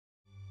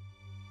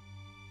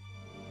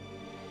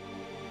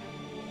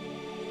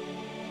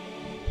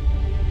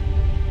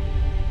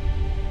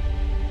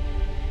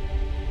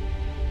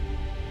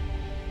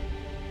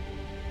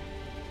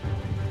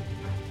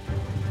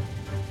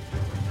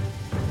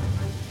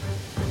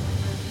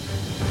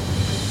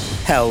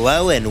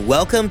Hello and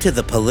welcome to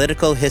the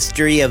Political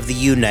History of the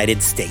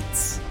United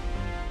States.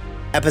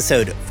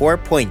 Episode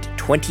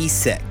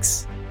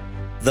 4.26,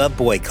 The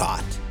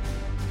Boycott.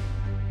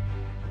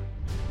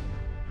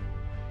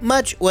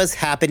 Much was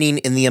happening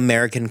in the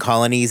American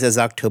colonies as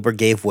October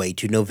gave way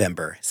to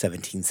November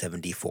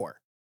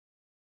 1774.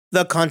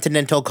 The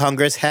Continental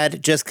Congress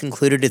had just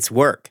concluded its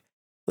work,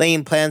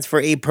 laying plans for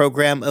a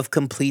program of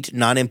complete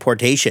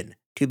non-importation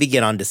to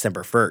begin on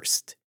December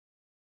 1st.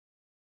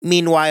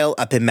 Meanwhile,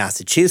 up in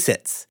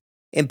Massachusetts,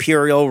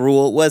 imperial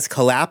rule was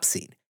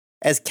collapsing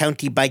as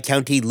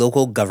county-by-county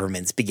local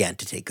governments began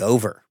to take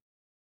over.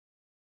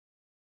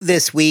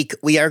 This week,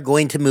 we are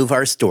going to move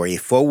our story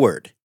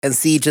forward and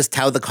see just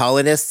how the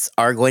colonists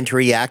are going to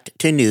react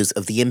to news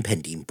of the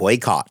impending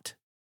boycott,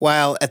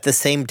 while at the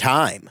same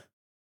time,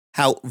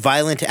 how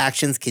violent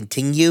actions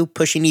continue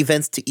pushing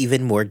events to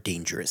even more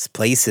dangerous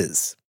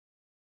places.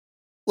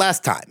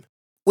 Last time,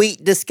 we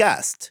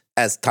discussed,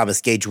 as Thomas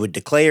Gage would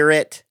declare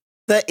it,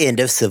 the end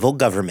of civil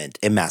government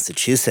in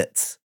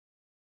Massachusetts.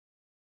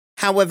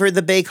 However,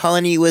 the Bay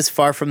Colony was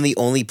far from the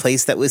only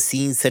place that was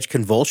seeing such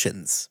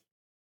convulsions.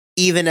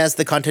 Even as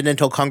the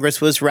Continental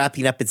Congress was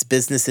wrapping up its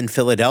business in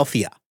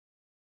Philadelphia,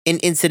 an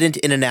incident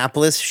in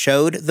Annapolis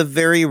showed the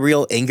very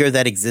real anger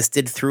that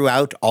existed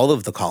throughout all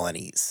of the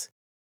colonies.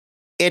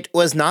 It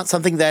was not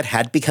something that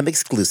had become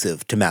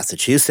exclusive to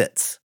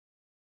Massachusetts.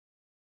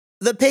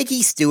 The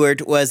Peggy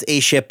Stewart was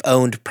a ship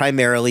owned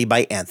primarily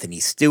by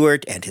Anthony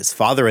Stewart and his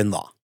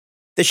father-in-law.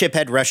 The ship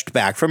had rushed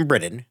back from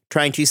Britain,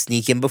 trying to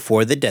sneak in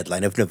before the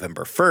deadline of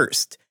November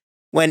 1st,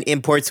 when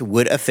imports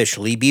would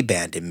officially be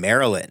banned in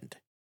Maryland.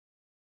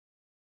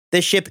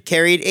 The ship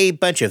carried a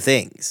bunch of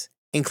things,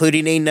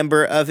 including a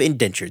number of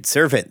indentured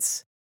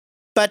servants.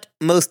 But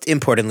most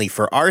importantly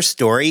for our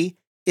story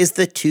is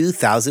the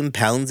 2,000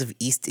 pounds of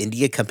East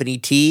India Company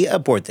tea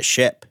aboard the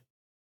ship.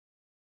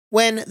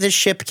 When the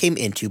ship came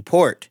into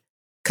port,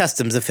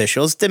 customs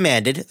officials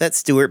demanded that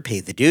Stewart pay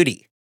the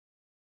duty.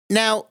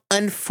 Now,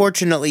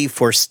 unfortunately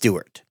for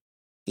Stewart,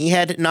 he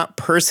had not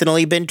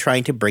personally been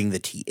trying to bring the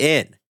tea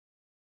in.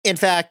 In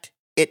fact,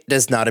 it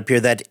does not appear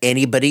that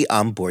anybody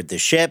on board the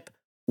ship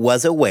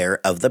was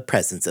aware of the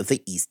presence of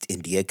the East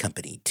India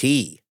Company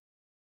tea.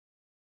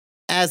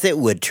 As it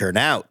would turn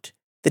out,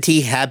 the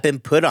tea had been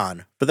put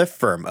on for the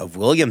firm of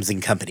Williams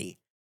 & Company,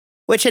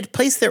 which had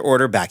placed their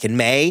order back in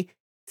May,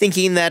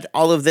 thinking that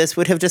all of this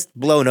would have just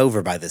blown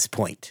over by this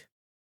point.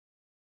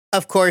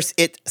 Of course,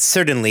 it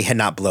certainly had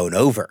not blown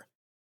over.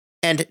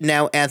 And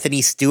now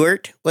Anthony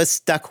Stewart was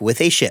stuck with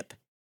a ship,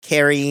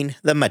 carrying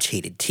the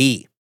much-hated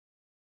tea.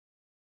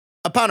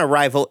 Upon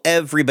arrival,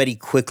 everybody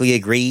quickly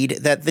agreed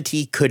that the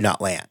tea could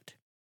not land.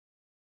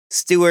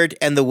 Stewart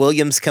and the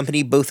Williams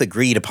Company both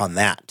agreed upon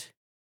that.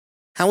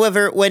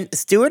 However, when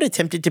Stewart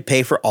attempted to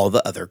pay for all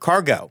the other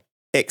cargo,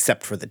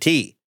 except for the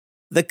tea,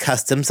 the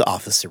customs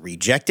officer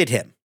rejected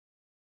him.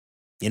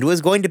 It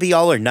was going to be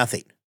all or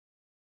nothing.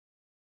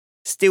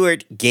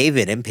 Stewart gave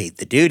in and paid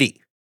the duty.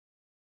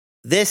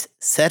 This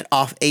set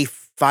off a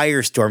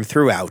firestorm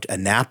throughout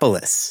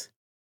Annapolis.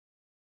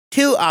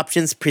 Two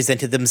options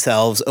presented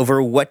themselves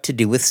over what to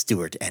do with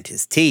Stewart and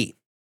his tea.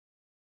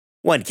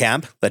 One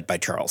camp, led by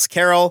Charles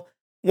Carroll,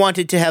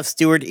 wanted to have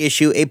Stewart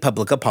issue a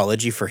public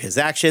apology for his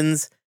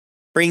actions,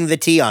 bring the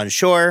tea on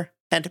shore,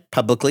 and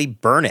publicly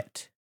burn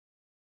it.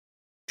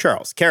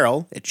 Charles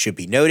Carroll, it should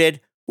be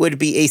noted, would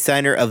be a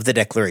signer of the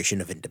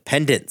Declaration of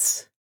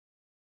Independence.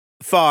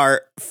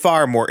 Far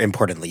more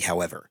importantly,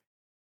 however,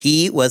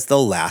 he was the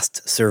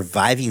last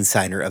surviving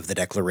signer of the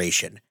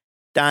Declaration,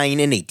 dying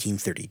in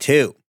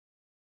 1832.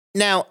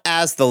 Now,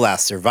 as the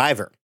last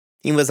survivor,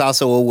 he was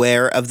also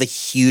aware of the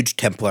huge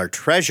Templar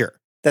treasure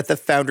that the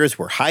founders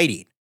were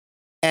hiding,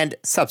 and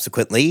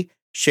subsequently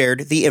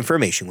shared the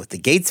information with the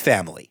Gates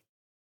family,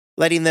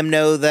 letting them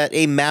know that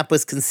a map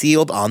was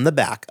concealed on the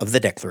back of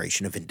the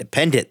Declaration of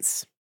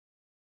Independence.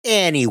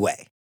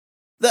 Anyway,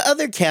 the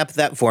other camp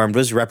that formed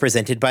was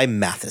represented by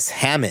Mathis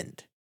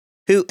Hammond,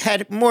 who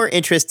had more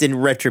interest in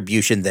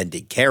retribution than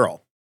did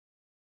Carroll.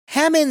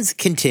 Hammond's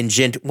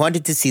contingent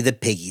wanted to see the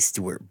Peggy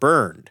Stewart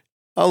burned,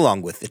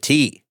 along with the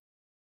tea.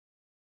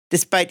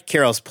 Despite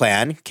Carroll's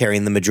plan,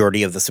 carrying the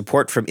majority of the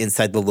support from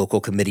inside the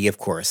local committee of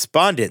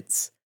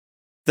correspondence,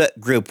 the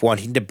group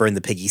wanting to burn the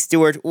Peggy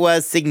Stewart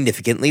was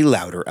significantly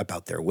louder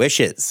about their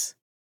wishes.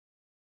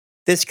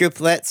 This group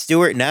let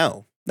Stewart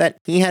know that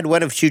he had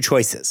one of two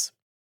choices.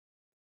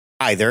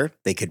 Either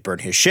they could burn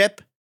his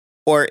ship,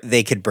 or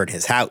they could burn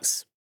his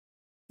house,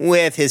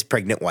 with his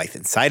pregnant wife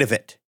inside of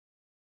it.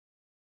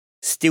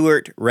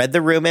 Stewart read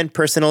the room and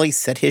personally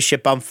set his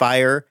ship on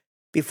fire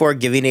before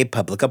giving a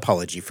public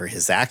apology for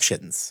his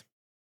actions.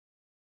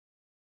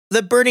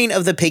 The burning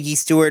of the Peggy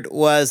Stewart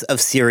was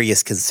of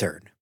serious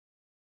concern.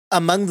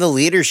 Among the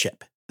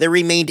leadership, there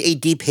remained a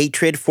deep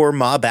hatred for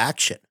mob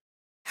action.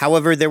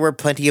 However, there were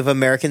plenty of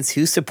Americans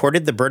who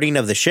supported the burning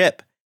of the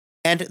ship,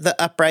 and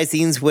the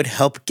uprisings would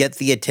help get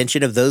the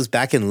attention of those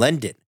back in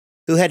London,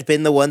 who had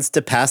been the ones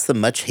to pass the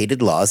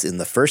much-hated laws in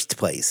the first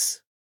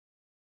place.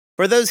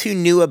 For those who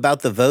knew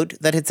about the vote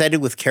that had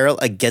sided with Carroll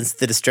against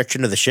the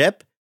destruction of the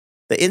ship,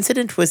 the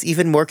incident was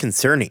even more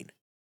concerning.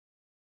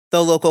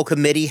 The local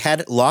committee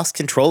had lost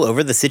control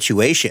over the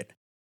situation,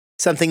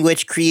 something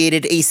which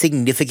created a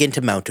significant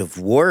amount of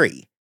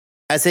worry,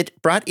 as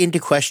it brought into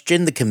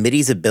question the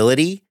committee's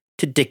ability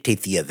to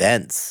dictate the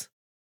events.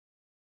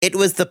 It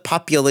was the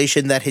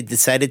population that had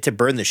decided to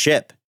burn the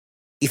ship,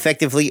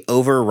 effectively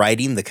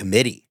overriding the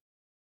committee.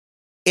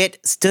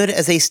 It stood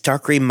as a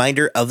stark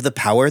reminder of the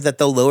power that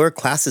the lower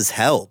classes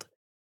held,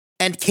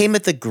 and came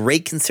at the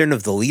great concern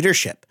of the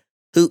leadership,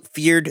 who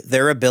feared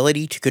their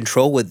ability to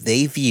control what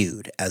they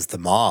viewed as the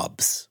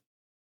mobs.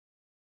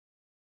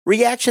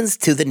 Reactions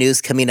to the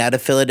news coming out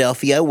of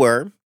Philadelphia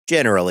were,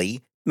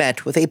 generally,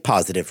 met with a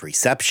positive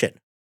reception.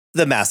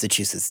 The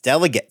Massachusetts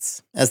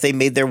delegates, as they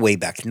made their way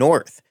back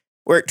north,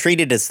 were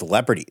treated as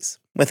celebrities,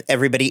 with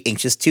everybody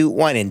anxious to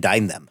wine and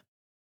dine them.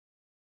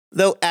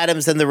 Though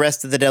Adams and the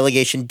rest of the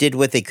delegation did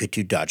what they could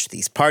to dodge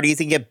these parties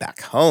and get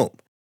back home,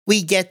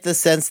 we get the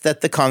sense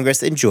that the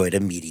Congress enjoyed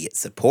immediate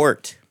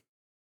support.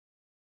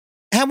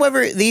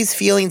 However, these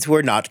feelings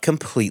were not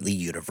completely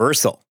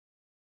universal.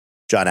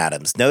 John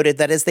Adams noted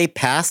that as they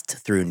passed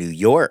through New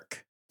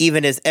York,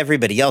 even as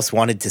everybody else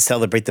wanted to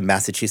celebrate the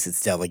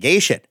Massachusetts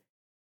delegation,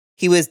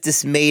 he was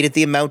dismayed at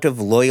the amount of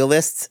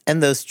loyalists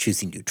and those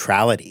choosing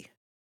neutrality.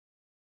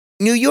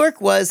 New York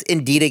was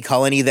indeed a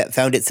colony that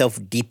found itself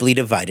deeply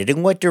divided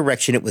in what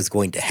direction it was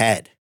going to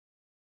head.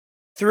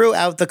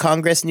 Throughout the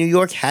Congress, New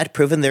York had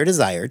proven their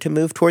desire to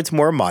move towards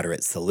more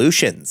moderate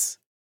solutions.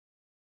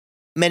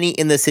 Many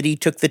in the city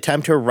took the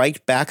time to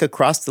write back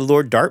across to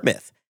Lord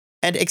Dartmouth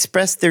and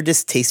express their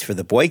distaste for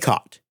the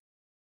boycott.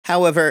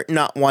 However,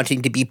 not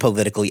wanting to be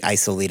politically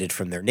isolated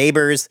from their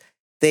neighbors,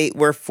 they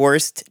were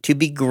forced to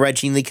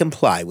begrudgingly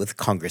comply with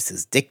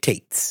Congress's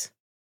dictates.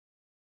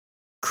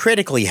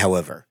 Critically,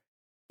 however,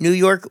 New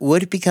York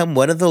would become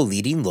one of the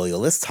leading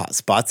Loyalist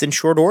hotspots in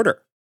short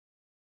order.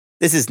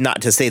 This is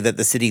not to say that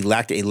the city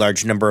lacked a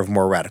large number of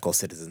more radical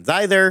citizens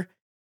either,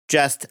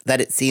 just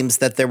that it seems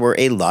that there were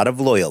a lot of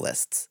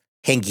Loyalists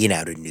hanging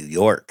out in New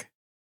York.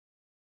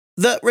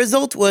 The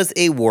result was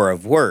a war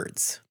of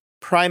words,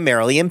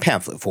 primarily in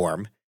pamphlet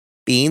form,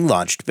 being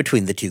launched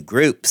between the two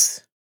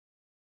groups.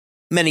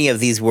 Many of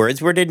these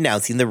words were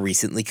denouncing the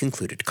recently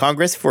concluded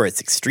Congress for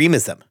its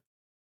extremism.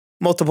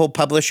 Multiple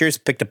publishers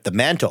picked up the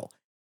mantle,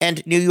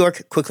 and New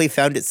York quickly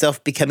found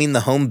itself becoming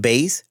the home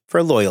base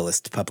for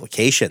Loyalist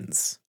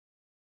publications.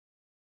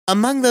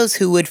 Among those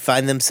who would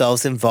find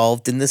themselves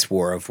involved in this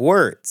war of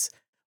words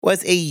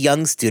was a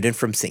young student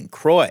from St.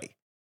 Croix,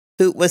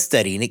 who was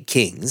studying at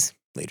King's,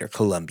 later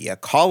Columbia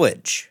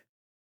College.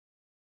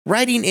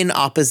 Writing in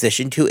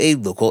opposition to a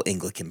local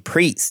Anglican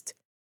priest,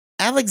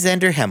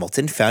 Alexander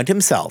Hamilton found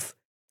himself,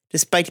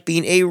 despite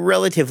being a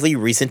relatively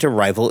recent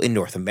arrival in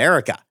North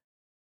America,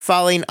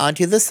 falling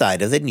onto the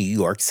side of the New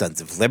York Sons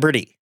of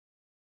Liberty.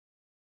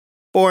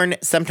 Born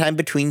sometime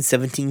between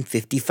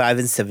 1755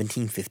 and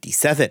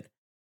 1757,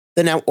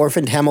 the now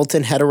orphaned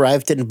Hamilton had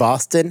arrived in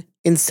Boston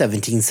in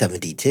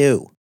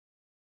 1772.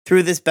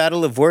 Through this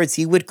battle of words,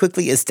 he would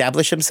quickly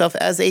establish himself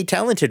as a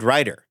talented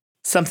writer,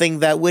 something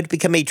that would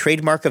become a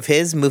trademark of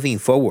his moving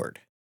forward.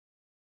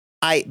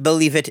 I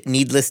believe it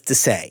needless to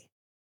say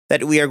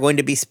that we are going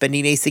to be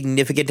spending a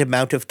significant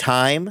amount of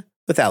time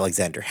with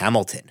Alexander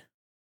Hamilton.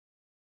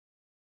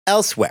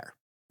 Elsewhere,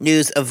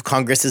 news of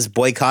Congress's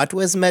boycott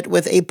was met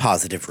with a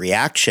positive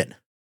reaction,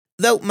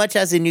 though much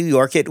as in New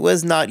York, it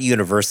was not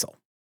universal.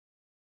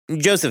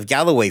 Joseph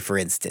Galloway, for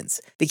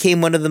instance,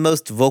 became one of the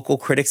most vocal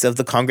critics of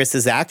the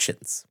Congress's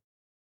actions.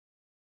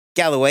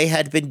 Galloway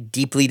had been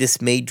deeply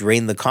dismayed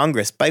during the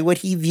Congress by what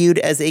he viewed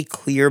as a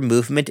clear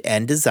movement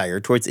and desire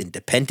towards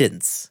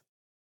independence.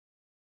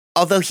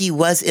 Although he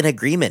was in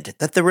agreement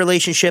that the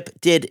relationship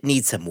did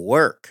need some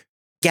work,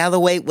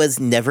 Galloway was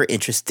never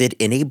interested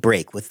in a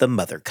break with the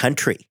mother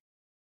country.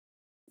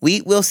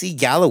 We will see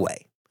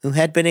Galloway, who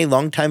had been a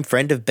longtime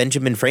friend of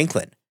Benjamin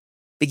Franklin,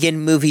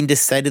 begin moving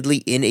decidedly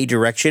in a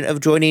direction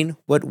of joining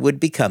what would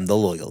become the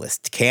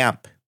Loyalist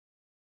camp.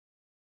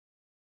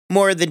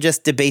 More than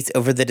just debates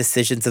over the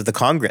decisions of the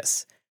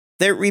Congress,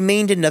 there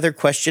remained another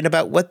question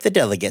about what the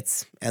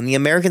delegates, and the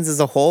Americans as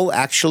a whole,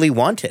 actually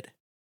wanted.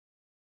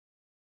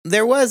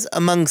 There was,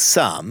 among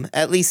some,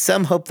 at least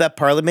some hope that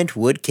Parliament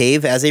would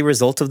cave as a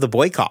result of the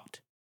boycott.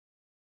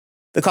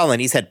 The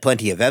colonies had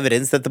plenty of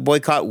evidence that the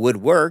boycott would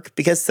work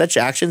because such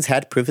actions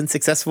had proven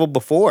successful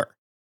before.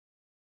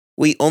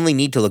 We only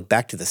need to look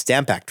back to the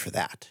Stamp Act for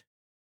that.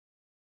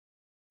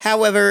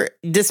 However,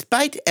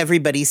 despite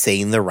everybody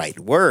saying the right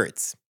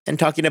words and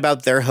talking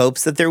about their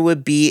hopes that there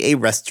would be a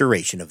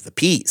restoration of the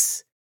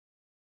peace,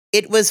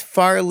 it was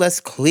far less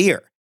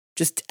clear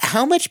just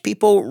how much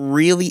people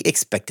really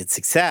expected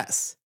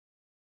success,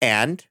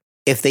 and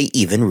if they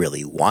even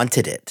really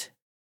wanted it.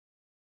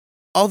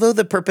 Although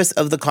the purpose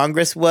of the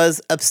Congress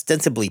was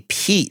ostensibly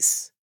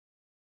peace,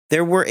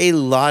 there were a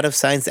lot of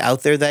signs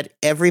out there that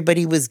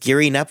everybody was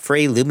gearing up for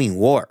a looming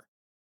war,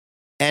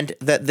 and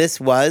that this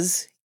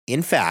was,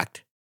 in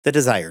fact, the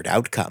desired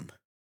outcome.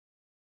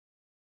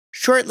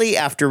 Shortly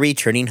after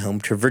returning home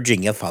to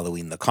Virginia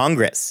following the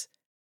Congress,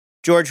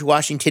 George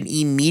Washington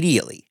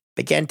immediately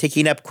began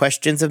taking up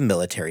questions of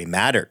military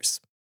matters.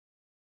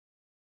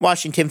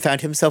 Washington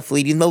found himself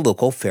leading the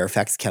local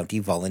Fairfax County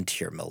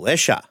Volunteer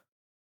Militia,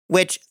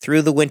 which,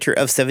 through the winter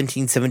of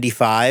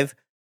 1775,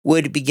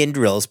 would begin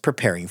drills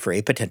preparing for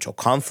a potential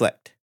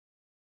conflict.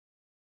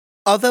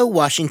 Although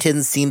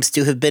Washington seems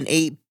to have been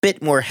a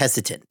bit more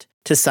hesitant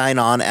to sign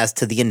on as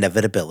to the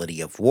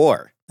inevitability of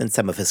war than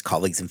some of his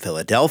colleagues in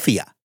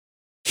Philadelphia,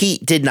 he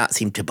did not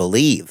seem to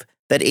believe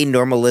that a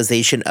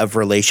normalization of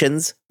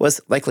relations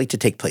was likely to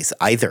take place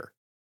either.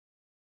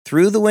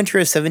 Through the winter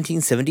of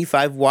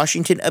 1775,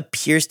 Washington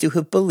appears to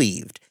have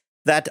believed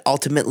that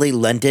ultimately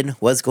London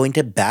was going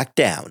to back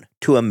down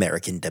to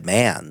American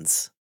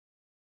demands.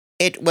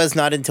 It was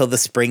not until the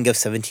spring of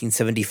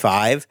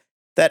 1775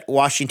 that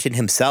Washington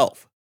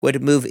himself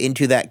would move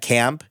into that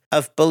camp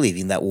of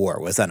believing that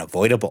war was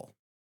unavoidable.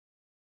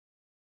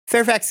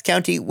 Fairfax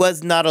County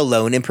was not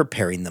alone in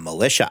preparing the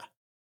militia.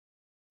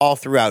 All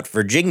throughout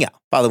Virginia,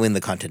 following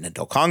the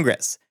Continental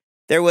Congress,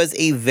 there was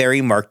a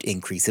very marked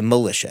increase in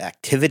militia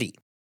activity.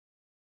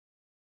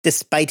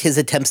 Despite his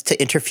attempts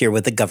to interfere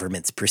with the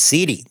government's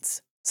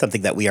proceedings,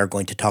 something that we are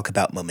going to talk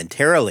about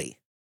momentarily,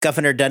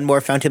 Governor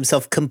Dunmore found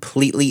himself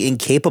completely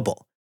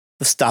incapable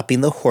of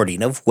stopping the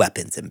hoarding of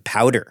weapons and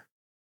powder.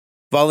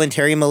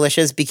 Voluntary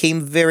militias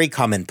became very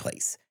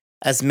commonplace,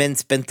 as men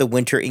spent the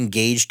winter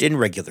engaged in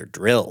regular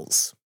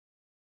drills.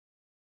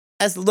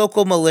 As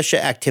local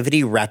militia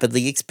activity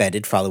rapidly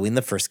expanded following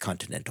the First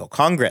Continental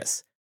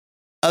Congress,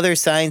 other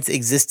signs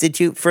existed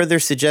to further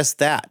suggest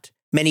that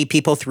many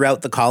people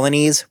throughout the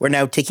colonies were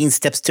now taking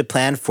steps to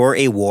plan for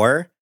a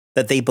war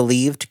that they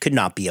believed could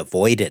not be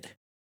avoided.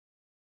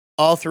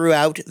 All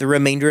throughout the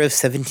remainder of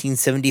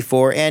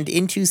 1774 and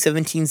into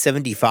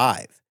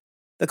 1775,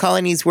 the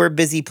colonies were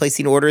busy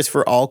placing orders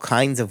for all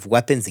kinds of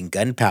weapons and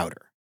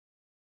gunpowder.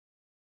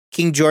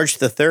 King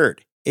George III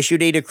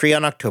issued a decree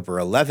on October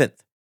 11th,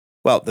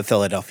 while the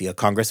Philadelphia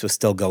Congress was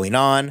still going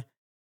on,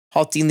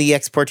 halting the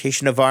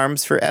exportation of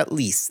arms for at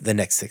least the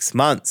next 6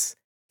 months,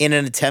 in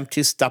an attempt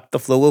to stop the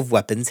flow of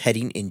weapons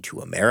heading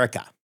into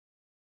America.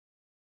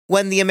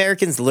 When the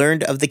Americans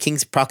learned of the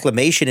King's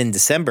proclamation in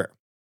December,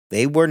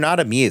 they were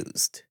not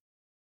amused.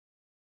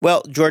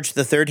 Well, George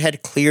III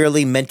had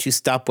clearly meant to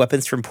stop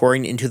weapons from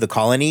pouring into the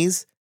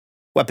colonies,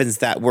 weapons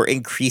that were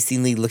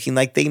increasingly looking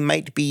like they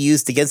might be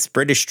used against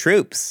British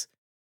troops.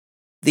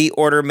 The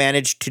order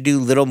managed to do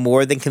little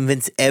more than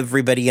convince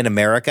everybody in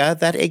America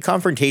that a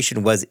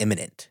confrontation was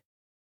imminent.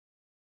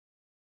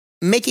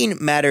 Making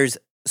matters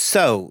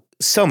so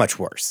much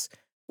worse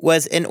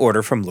was an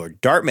order from Lord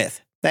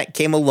Dartmouth that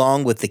came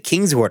along with the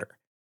King's order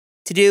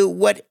to do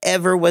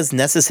whatever was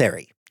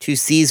necessary to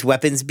seize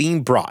weapons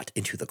being brought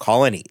into the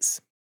colonies.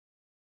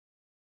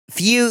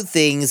 Few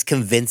things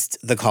convinced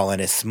the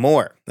colonists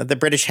more that the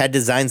British had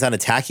designs on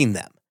attacking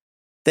them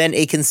than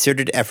a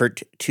concerted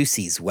effort to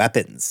seize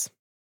weapons.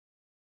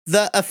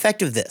 The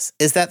effect of this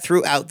is that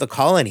throughout the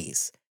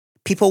colonies,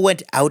 people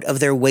went out of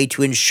their way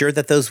to ensure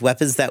that those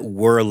weapons that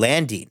were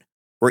landing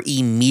were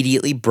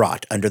immediately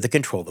brought under the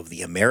control of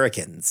the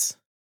Americans.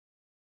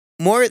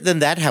 More than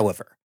that,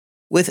 however,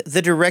 with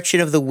the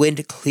direction of the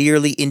wind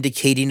clearly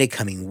indicating a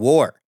coming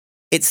war,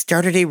 it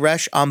started a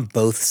rush on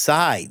both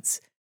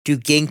sides to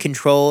gain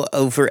control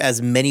over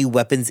as many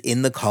weapons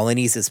in the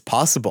colonies as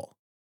possible.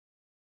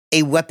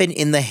 A weapon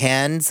in the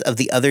hands of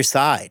the other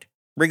side,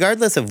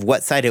 regardless of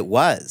what side it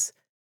was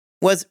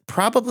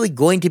probably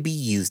going to be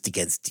used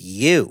against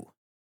you.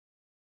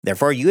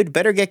 Therefore, you had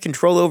better get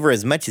control over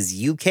as much as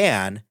you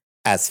can,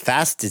 as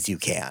fast as you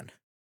can.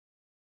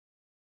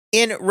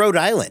 In Rhode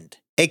Island,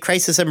 a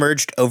crisis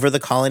emerged over the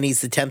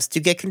colony's attempts to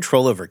get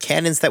control over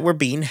cannons that were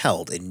being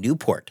held in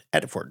Newport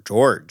at Fort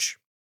George.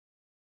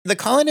 The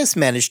colonists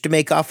managed to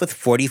make off with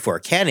 44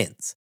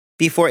 cannons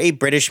before a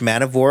British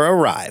man-of-war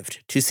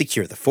arrived to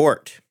secure the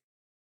fort.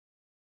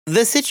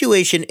 The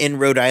situation in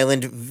Rhode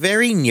Island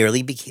very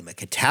nearly became a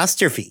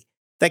catastrophe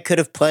that could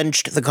have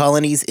plunged the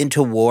colonies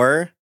into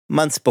war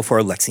months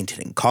before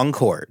Lexington and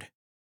Concord.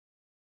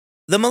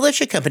 The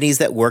militia companies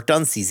that worked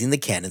on seizing the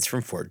cannons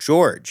from Fort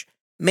George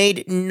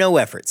made no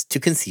efforts to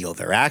conceal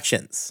their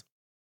actions.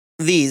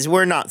 These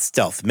were not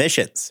stealth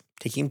missions,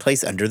 taking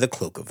place under the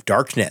cloak of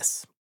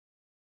darkness.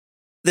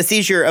 The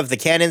seizure of the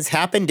cannons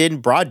happened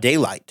in broad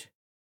daylight.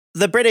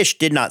 The British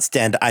did not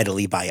stand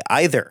idly by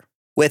either,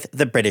 with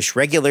the British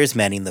regulars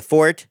manning the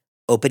fort,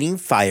 opening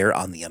fire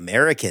on the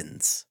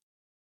Americans.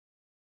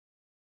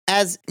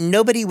 As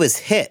nobody was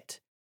hit,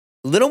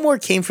 little more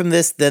came from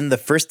this than the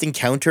first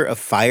encounter of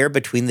fire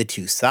between the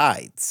two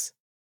sides.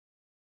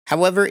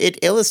 However,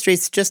 it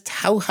illustrates just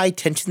how high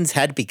tensions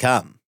had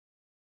become.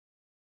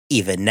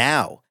 Even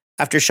now,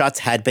 after shots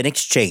had been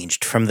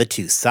exchanged from the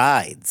two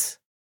sides,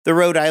 the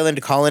Rhode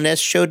Island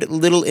colonists showed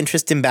little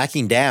interest in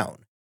backing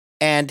down,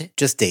 and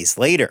just days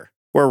later,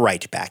 were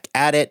right back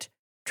at it,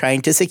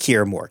 trying to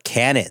secure more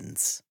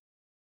cannons.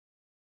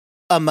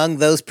 Among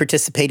those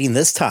participating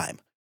this time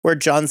were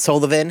John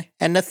Sullivan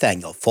and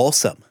Nathaniel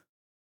Folsom.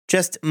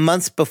 Just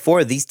months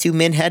before, these two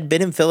men had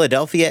been in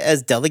Philadelphia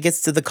as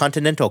delegates to the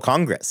Continental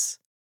Congress.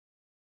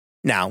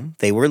 Now,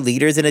 they were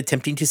leaders in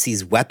attempting to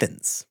seize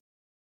weapons,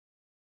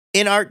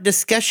 In our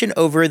discussion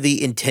over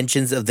the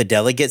intentions of the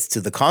delegates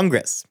to the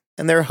Congress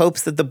and their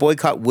hopes that the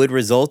boycott would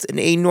result in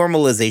a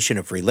normalization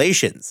of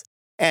relations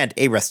and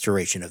a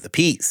restoration of the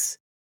peace,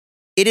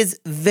 it is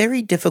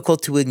very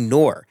difficult to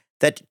ignore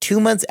that 2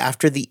 months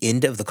after the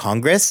end of the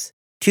Congress,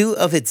 2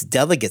 of its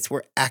delegates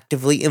were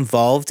actively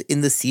involved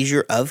in the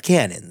seizure of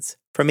cannons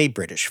from a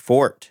British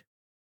fort.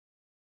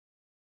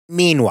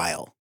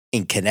 Meanwhile,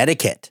 in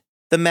Connecticut,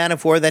 the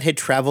man-of-war that had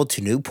traveled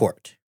to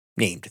Newport,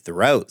 named the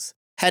Rose,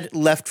 had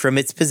left from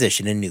its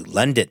position in New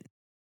London.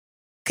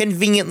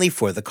 Conveniently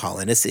for the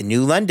colonists in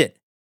New London,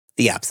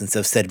 the absence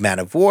of said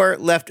man-of-war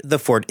left the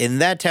fort in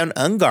that town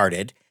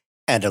unguarded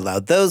and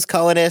allowed those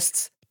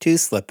colonists to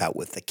slip out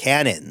with the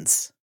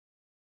cannons.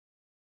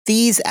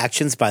 These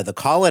actions by the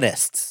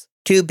colonists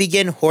to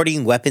begin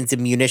hoarding weapons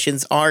and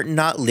munitions are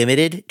not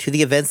limited to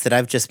the events that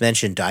I've just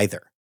mentioned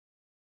either.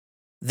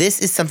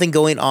 This is something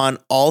going on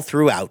all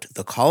throughout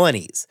the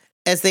colonies,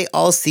 as they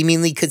all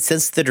seemingly could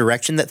sense the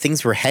direction that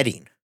things were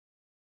heading.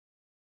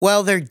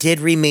 While there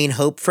did remain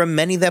hope from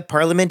many that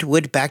Parliament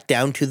would back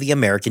down to the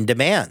American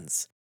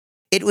demands,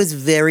 it was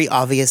very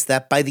obvious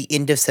that by the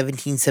end of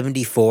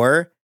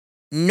 1774,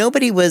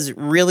 nobody was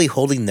really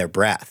holding their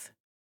breath.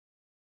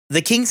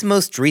 The King's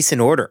most recent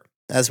order,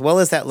 as well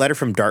as that letter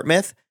from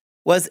Dartmouth,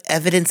 was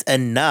evidence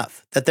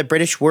enough that the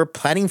British were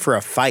planning for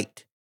a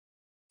fight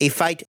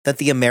that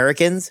the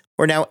Americans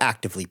were now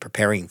actively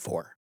preparing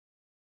for.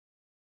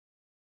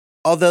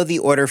 Although the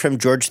order from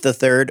George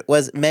III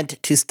was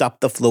meant to stop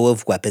the flow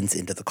of weapons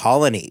into the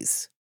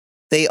colonies,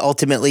 they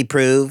ultimately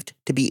proved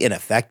to be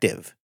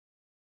ineffective.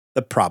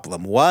 The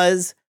problem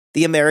was,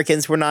 the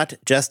Americans were not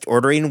just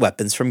ordering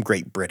weapons from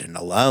Great Britain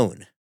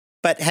alone,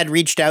 but had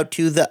reached out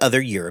to the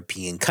other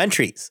European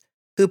countries,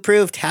 who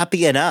proved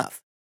happy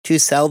enough to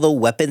sell the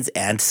weapons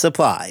and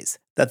supplies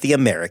that the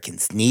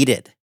Americans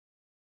needed,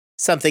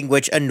 something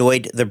which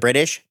annoyed the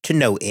British to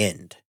no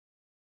end.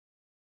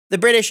 The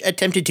British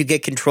attempted to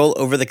get control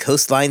over the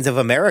coastlines of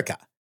America.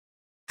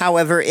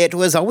 However, it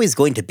was always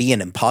going to be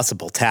an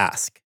impossible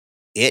task.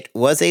 It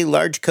was a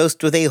large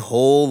coast with a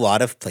whole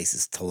lot of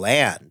places to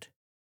land.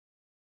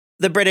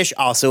 The British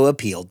also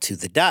appealed to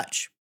the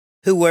Dutch,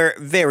 who were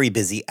very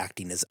busy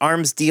acting as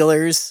arms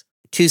dealers,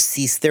 to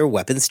cease their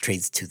weapons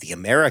trades to the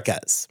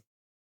Americas.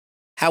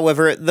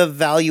 However, the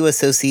value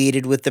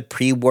associated with the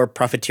pre-war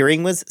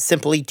profiteering was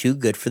simply too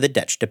good for the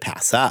Dutch to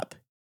pass up.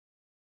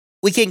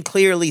 We can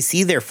clearly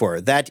see,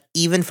 therefore, that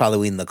even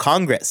following the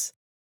Congress,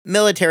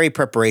 military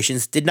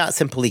preparations did not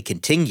simply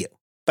continue,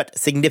 but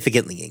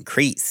significantly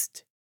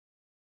increased.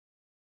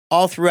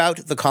 All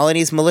throughout the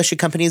colonies, militia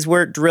companies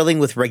were drilling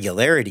with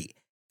regularity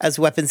as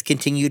weapons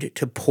continued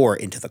to pour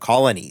into the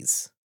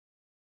colonies.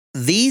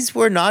 These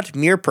were not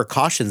mere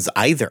precautions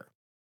either,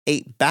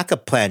 a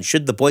backup plan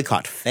should the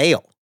boycott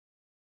fail.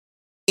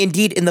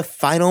 Indeed, in the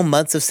final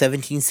months of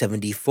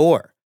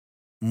 1774,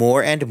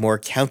 more and more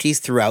counties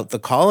throughout the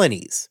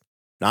colonies,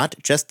 not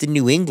just in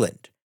New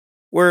England,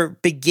 were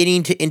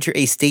beginning to enter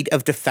a state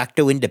of de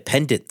facto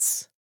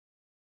independence.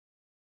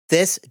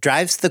 This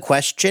drives the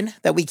question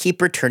that we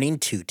keep returning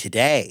to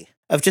today,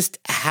 of just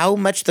how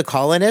much the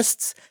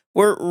colonists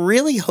were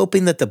really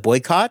hoping that the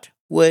boycott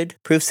would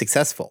prove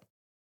successful.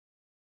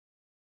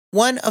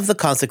 One of the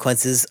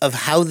consequences of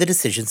how the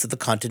decisions of the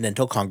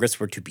Continental Congress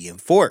were to be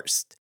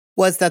enforced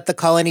was that the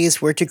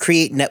colonies were to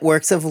create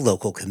networks of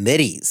local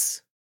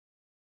committees.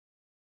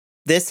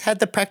 This had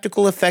the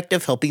practical effect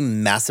of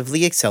helping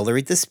massively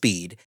accelerate the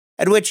speed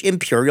at which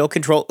imperial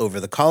control over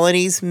the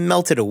colonies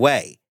melted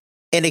away,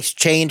 in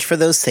exchange for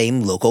those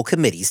same local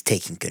committees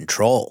taking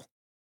control.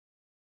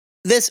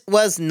 This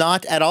was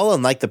not at all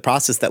unlike the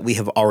process that we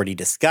have already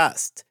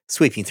discussed,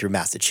 sweeping through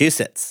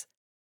Massachusetts,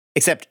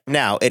 except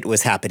now it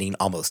was happening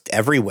almost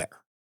everywhere.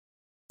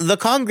 The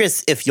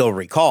Congress, if you'll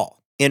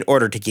recall, in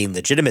order to gain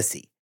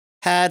legitimacy,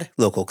 had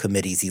local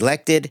committees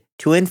elected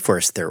to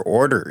enforce their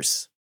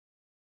orders.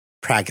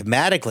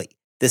 Pragmatically,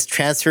 this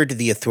transferred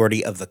the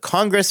authority of the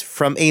Congress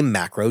from a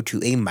macro to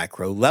a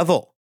micro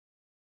level.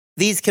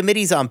 These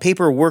committees on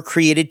paper were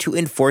created to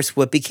enforce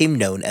what became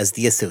known as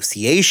the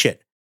Association,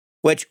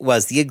 which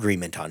was the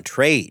Agreement on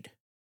Trade.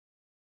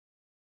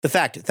 The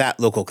fact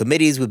that local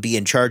committees would be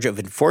in charge of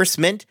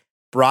enforcement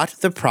brought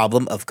the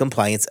problem of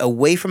compliance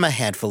away from a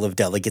handful of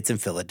delegates in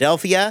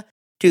Philadelphia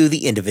to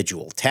the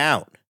individual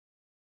town.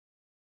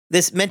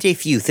 This meant a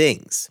few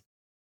things.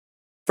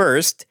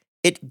 First,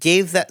 it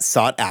gave that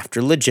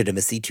sought-after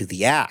legitimacy to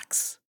the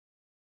acts.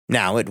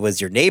 Now it was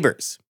your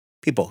neighbors,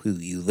 people who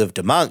you lived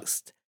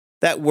amongst,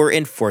 that were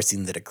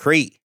enforcing the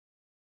decree.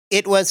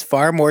 It was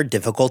far more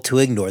difficult to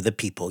ignore the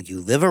people you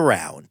live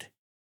around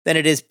than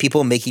it is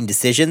people making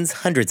decisions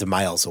hundreds of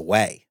miles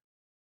away.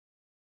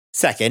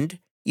 Second,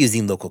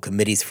 using local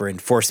committees for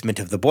enforcement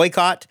of the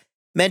boycott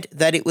meant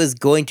that it was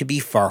going to be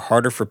far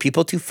harder for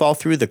people to fall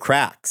through the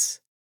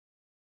cracks.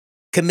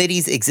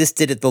 Committees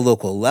existed at the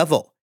local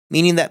level,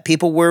 meaning that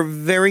people were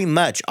very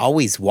much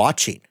always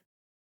watching.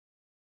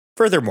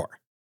 Furthermore,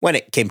 when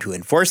it came to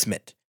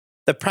enforcement,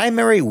 the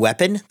primary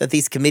weapon that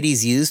these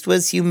committees used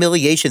was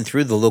humiliation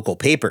through the local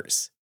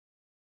papers.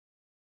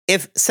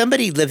 If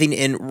somebody living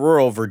in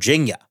rural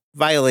Virginia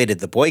violated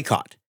the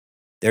boycott,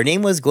 their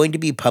name was going to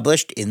be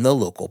published in the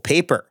local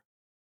paper.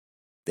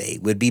 They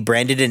would be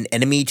branded an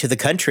enemy to the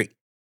country,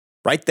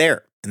 right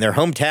there in their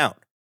hometown,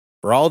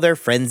 for all their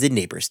friends and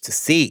neighbors to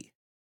see.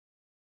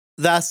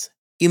 Thus,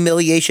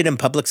 humiliation and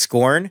public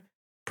scorn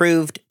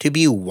proved to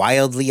be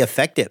wildly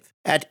effective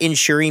at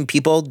ensuring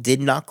people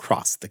did not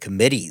cross the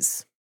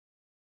committees.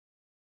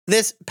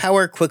 This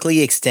power quickly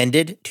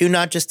extended to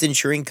not just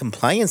ensuring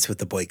compliance with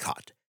the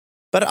boycott,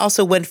 but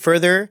also went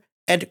further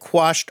and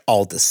quashed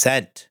all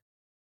dissent.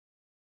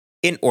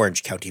 In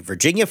Orange County,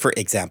 Virginia, for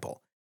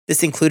example,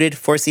 this included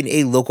forcing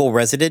a local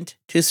resident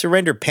to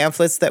surrender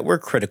pamphlets that were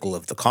critical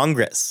of the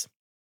Congress.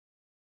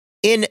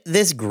 In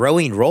this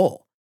growing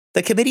role,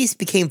 the committees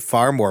became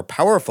far more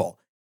powerful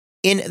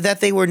in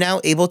that they were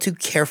now able to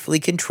carefully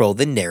control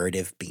the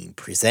narrative being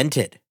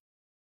presented.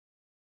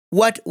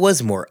 What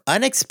was more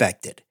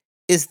unexpected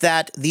is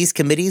that these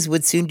committees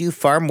would soon do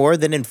far more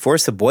than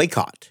enforce a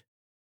boycott.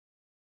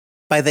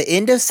 By the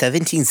end of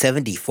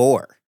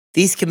 1774,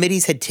 these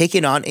committees had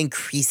taken on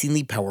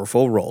increasingly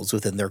powerful roles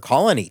within their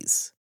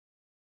colonies.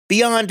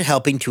 Beyond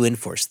helping to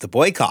enforce the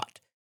boycott,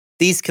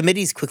 these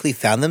committees quickly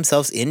found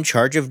themselves in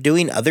charge of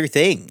doing other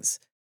things,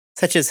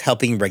 such as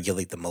helping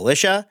regulate the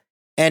militia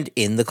and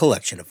in the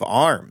collection of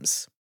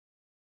arms.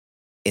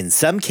 In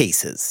some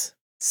cases,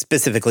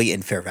 specifically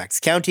in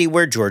Fairfax County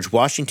where George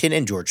Washington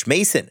and George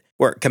Mason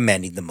were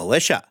commanding the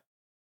militia,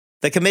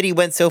 the committee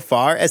went so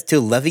far as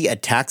to levy a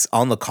tax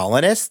on the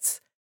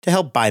colonists to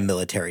help buy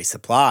military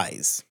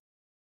supplies.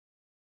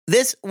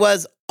 This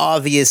was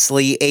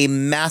obviously a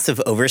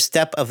massive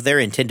overstep of their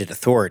intended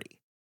authority.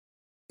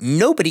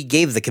 Nobody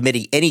gave the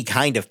committee any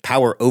kind of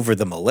power over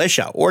the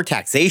militia or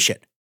taxation.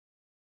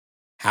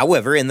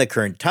 However, in the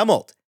current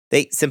tumult,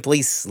 they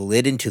simply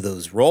slid into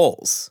those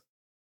roles.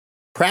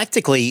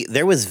 Practically,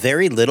 there was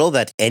very little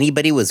that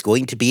anybody was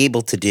going to be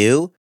able to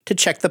do to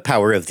check the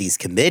power of these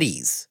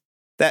committees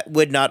that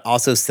would not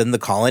also send the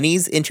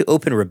colonies into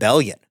open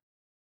rebellion.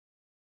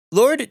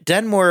 Lord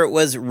Dunmore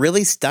was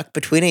really stuck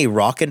between a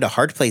rock and a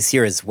hard place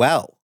here as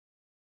well.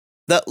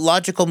 The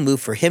logical move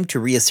for him to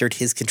reassert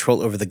his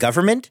control over the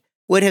government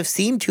would have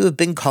seemed to have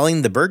been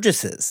calling the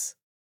Burgesses.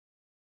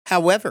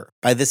 However,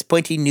 by this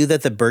point he knew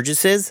that the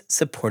Burgesses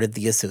supported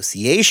the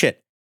association,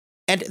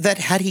 and that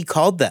had he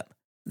called them,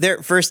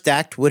 their first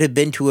act would have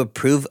been to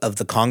approve of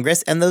the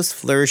Congress and those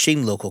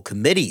flourishing local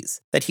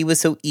committees that he was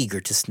so eager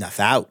to snuff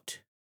out.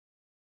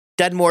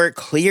 Dunmore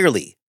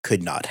clearly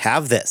could not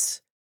have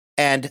this,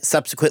 and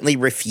subsequently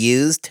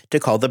refused to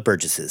call the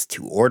Burgesses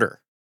to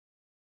order.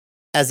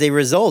 As a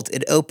result,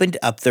 it opened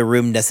up the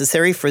room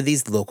necessary for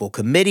these local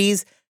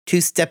committees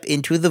to step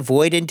into the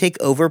void and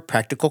take over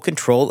practical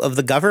control of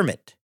the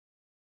government.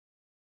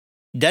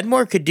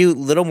 Dunmore could do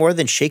little more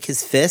than shake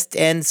his fist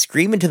and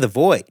scream into the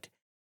void,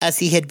 as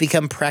he had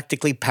become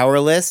practically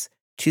powerless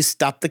to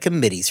stop the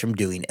committees from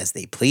doing as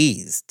they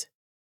pleased.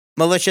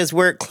 Militias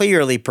were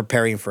clearly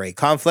preparing for a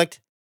conflict,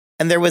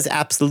 and there was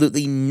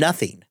absolutely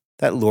nothing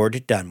that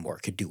Lord Dunmore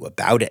could do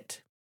about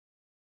it.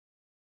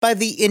 By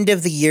the end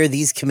of the year,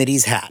 these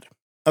committees had,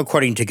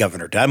 according to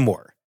Governor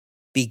Dunmore,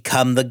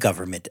 become the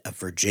government of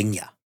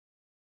Virginia.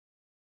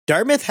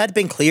 Dartmouth had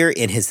been clear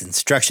in his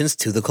instructions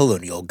to the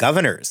colonial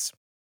governors.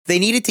 They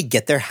needed to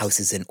get their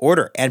houses in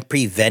order and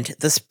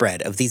prevent the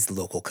spread of these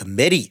local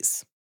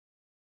committees.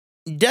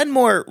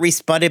 Dunmore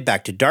responded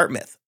back to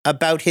Dartmouth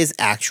about his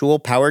actual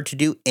power to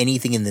do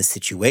anything in this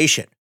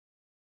situation.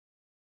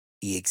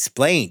 He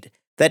explained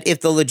that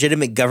if the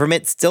legitimate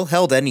government still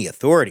held any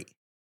authority,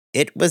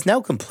 it was now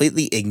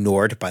completely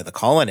ignored by the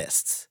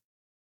colonists.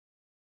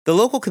 The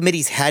local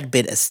committees had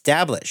been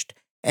established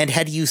and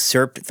had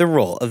usurped the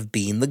role of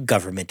being the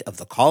government of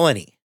the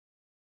colony.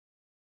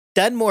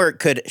 Dunmore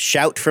could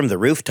shout from the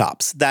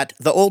rooftops that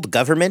the old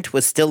government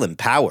was still in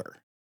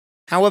power.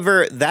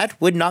 However, that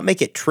would not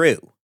make it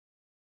true.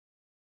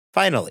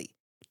 Finally,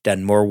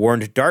 Dunmore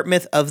warned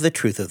Dartmouth of the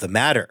truth of the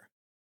matter.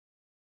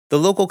 The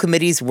local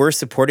committees were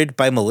supported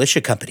by militia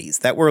companies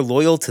that were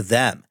loyal to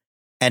them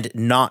and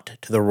not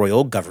to the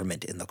royal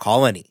government in the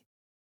colony.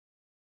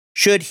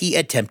 Should he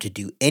attempt to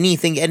do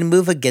anything and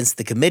move against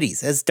the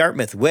committees as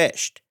Dartmouth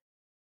wished,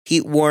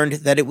 he warned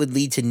that it would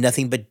lead to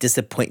nothing but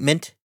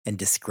disappointment and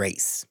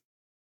disgrace.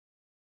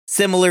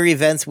 Similar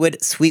events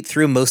would sweep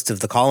through most of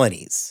the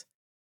colonies.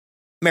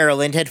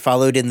 Maryland had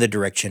followed in the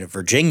direction of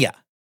Virginia.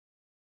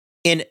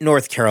 In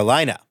North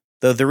Carolina,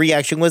 though the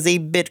reaction was a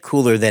bit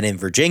cooler than in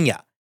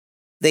Virginia,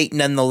 they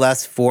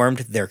nonetheless formed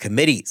their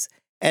committees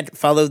and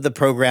followed the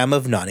program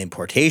of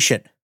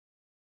non-importation.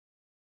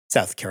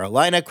 South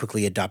Carolina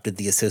quickly adopted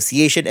the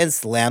association and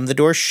slammed the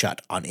door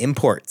shut on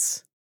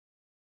imports.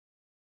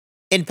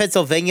 In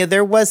Pennsylvania,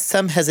 there was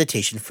some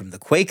hesitation from the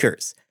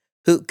Quakers,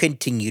 who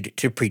continued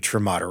to preach for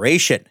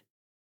moderation.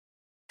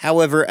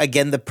 However,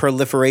 again, the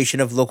proliferation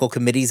of local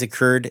committees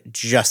occurred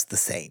just the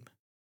same.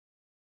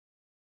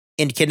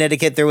 In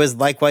Connecticut, there was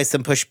likewise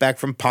some pushback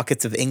from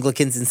pockets of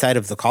Anglicans inside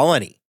of the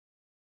colony,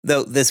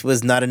 though this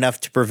was not enough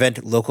to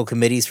prevent local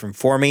committees from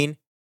forming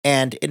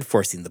and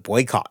enforcing the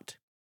boycott.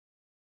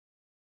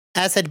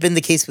 As had been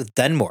the case with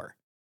Dunmore,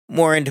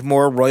 more and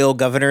more royal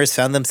governors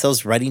found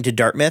themselves writing to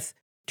Dartmouth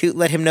to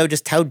let him know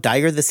just how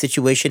dire the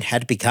situation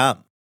had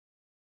become.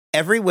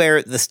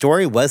 Everywhere, the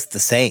story was the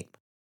same.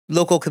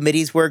 Local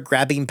committees were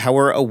grabbing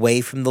power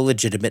away from the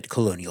legitimate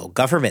colonial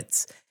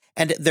governments,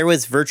 and there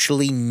was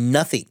virtually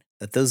nothing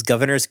that those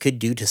governors could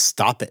do to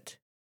stop it.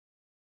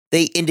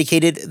 They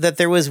indicated that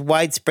there was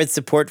widespread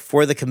support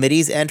for the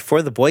committees and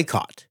for the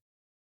boycott.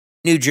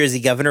 New Jersey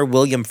Governor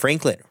William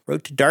Franklin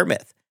wrote to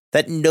Dartmouth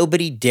that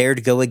nobody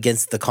dared go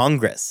against the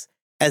Congress,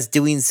 as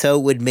doing so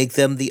would make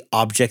them the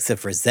objects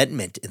of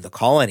resentment in the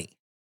colony.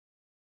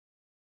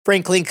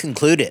 Franklin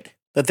concluded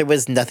that there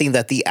was nothing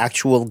that the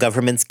actual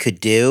governments could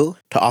do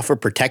to offer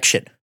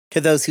protection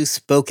to those who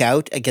spoke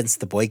out against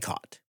the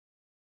boycott.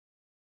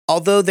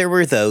 Although there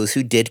were those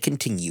who did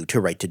continue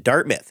to write to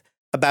Dartmouth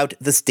about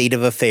the state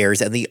of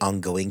affairs and the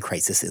ongoing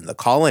crisis in the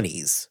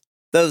colonies,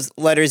 those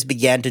letters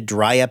began to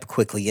dry up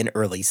quickly in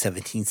early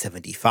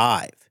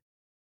 1775.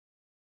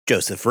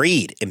 Joseph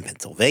Reed, in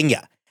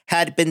Pennsylvania,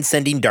 had been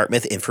sending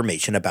Dartmouth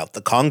information about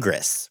the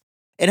Congress,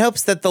 in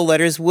hopes that the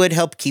letters would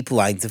help keep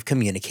lines of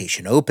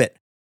communication open.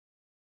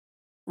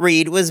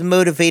 Reed was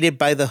motivated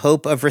by the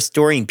hope of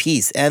restoring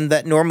peace and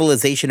that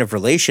normalization of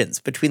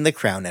relations between the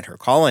Crown and her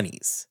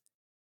colonies.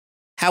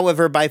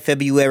 However, by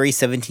February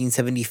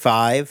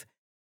 1775,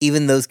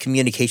 even those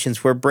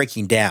communications were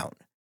breaking down,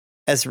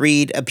 as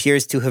Reed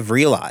appears to have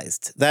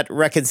realized that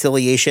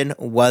reconciliation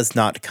was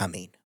not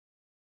coming.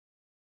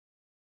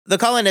 The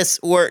colonists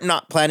were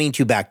not planning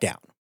to back down.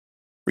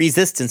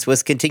 Resistance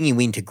was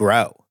continuing to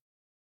grow.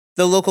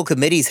 The local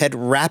committees had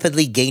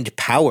rapidly gained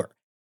power,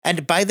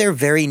 and by their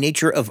very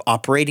nature of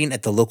operating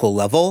at the local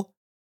level,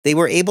 they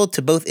were able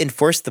to both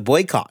enforce the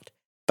boycott,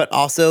 but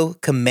also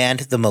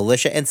command the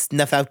militia and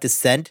snuff out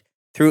dissent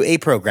through a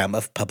program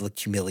of public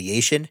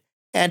humiliation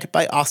and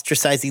by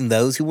ostracizing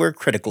those who were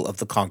critical of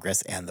the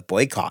Congress and the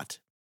boycott.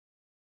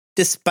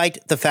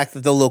 Despite the fact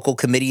that the local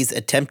committees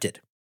attempted,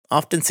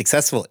 often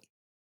successfully,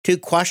 to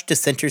quash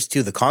dissenters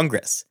to the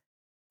Congress,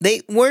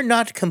 they were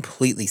not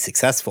completely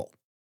successful.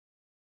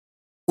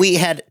 We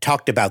had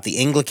talked about the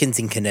Anglicans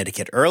in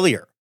Connecticut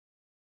earlier.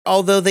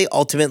 Although they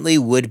ultimately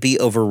would be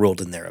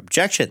overruled in their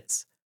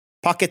objections,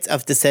 pockets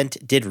of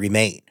dissent did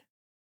remain.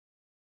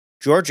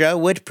 Georgia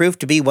would prove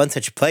to be one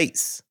such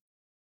place.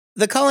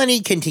 The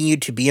colony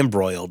continued to be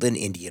embroiled in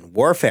Indian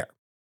warfare,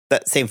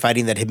 that same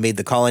fighting that had made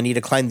the colony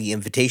decline the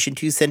invitation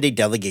to send a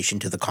delegation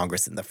to the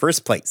Congress in the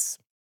first place.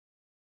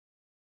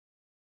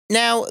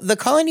 Now, the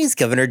colony's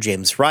Governor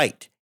James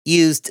Wright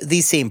used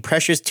these same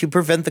pressures to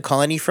prevent the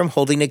colony from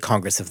holding a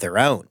Congress of their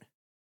own.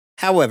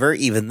 However,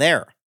 even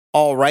there,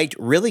 all Wright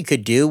really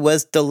could do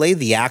was delay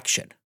the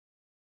action.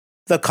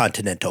 The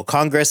Continental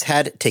Congress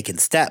had taken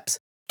steps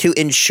to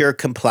ensure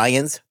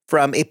compliance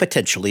from a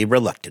potentially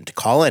reluctant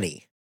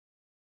colony.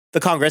 The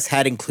Congress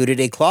had included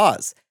a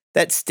clause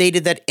that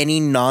stated that any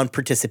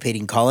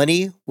non-participating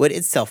colony would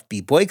itself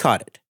be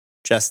boycotted,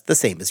 just the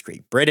same as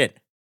Great Britain.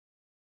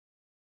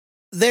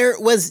 There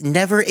was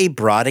never a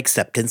broad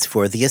acceptance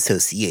for the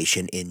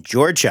association in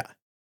Georgia.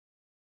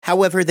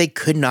 However, they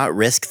could not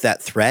risk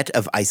that threat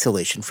of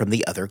isolation from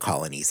the other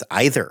colonies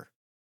either.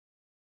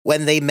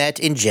 When they met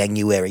in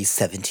January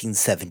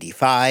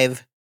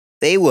 1775,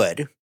 they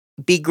would,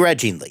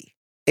 begrudgingly,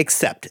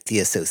 accept the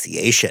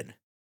association.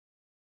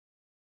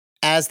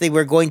 As they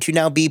were going to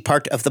now be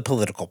part of the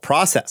political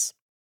process,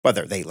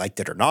 whether they liked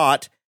it or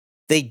not,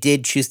 they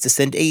did choose to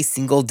send a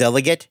single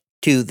delegate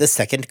to the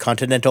Second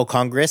Continental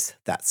Congress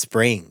that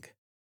spring.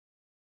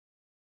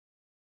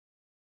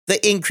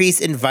 The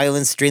increase in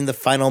violence during the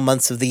final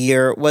months of the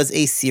year was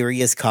a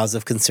serious cause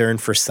of concern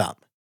for some.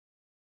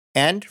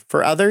 And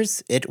for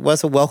others, it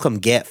was a welcome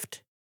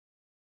gift.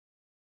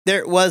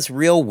 There was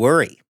real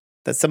worry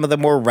that some of the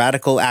more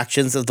radical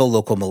actions of the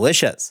local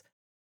militias,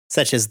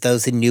 such as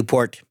those in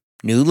Newport,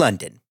 New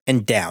London,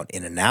 and down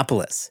in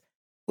Annapolis,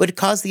 would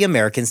cause the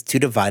Americans to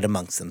divide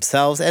amongst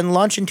themselves and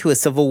launch into a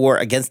civil war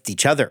against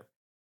each other,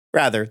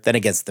 rather than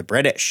against the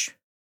British.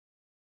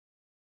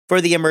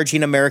 For the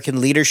emerging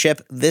American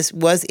leadership, this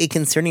was a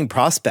concerning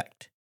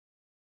prospect.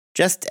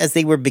 Just as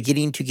they were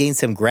beginning to gain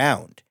some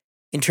ground,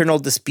 internal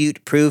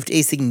dispute proved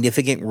a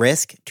significant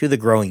risk to the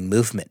growing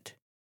movement.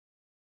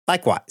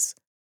 Likewise,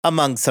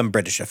 among some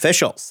British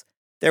officials,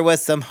 there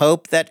was some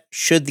hope that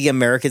should the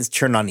Americans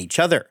turn on each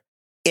other,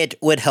 it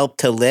would help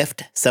to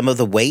lift some of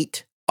the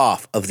weight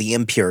off of the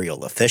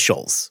imperial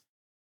officials.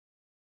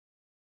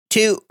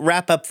 To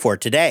wrap up for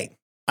today,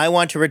 I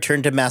want to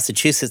return to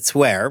Massachusetts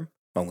where,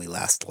 when we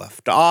last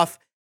left off,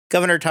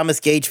 Governor Thomas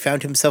Gage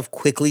found himself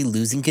quickly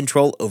losing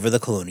control over the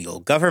colonial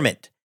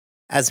government,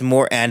 as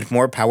more and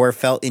more power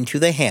fell into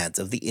the hands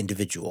of the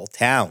individual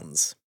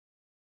towns.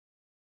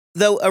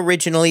 Though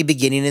originally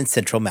beginning in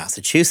central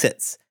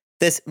Massachusetts,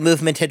 this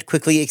movement had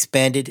quickly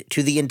expanded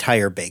to the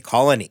entire Bay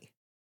Colony.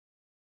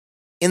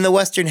 In the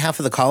western half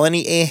of the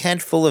colony, a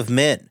handful of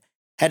men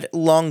had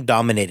long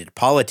dominated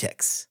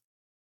politics.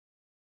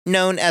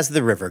 Known as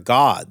the River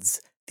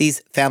Gods,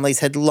 these families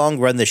had long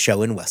run the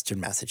show in western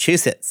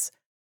Massachusetts,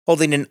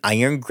 holding an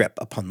iron grip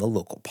upon the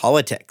local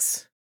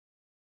politics.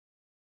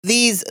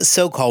 These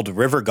so-called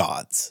river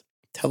gods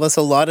tell us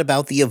a lot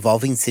about the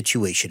evolving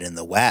situation in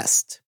the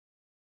West.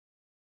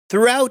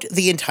 Throughout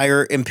the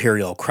entire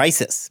imperial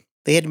crisis,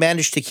 they had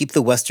managed to keep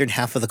the western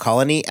half of the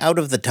colony out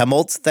of the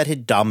tumults that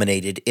had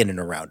dominated in and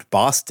around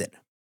Boston.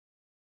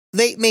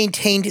 They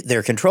maintained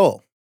their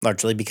control,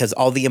 largely because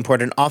all the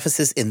important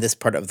offices in this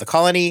part of the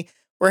colony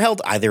were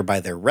held either by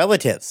their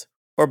relatives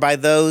or by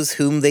those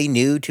whom they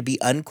knew to be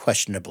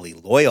unquestionably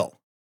loyal.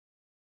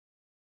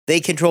 They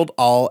controlled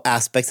all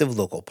aspects of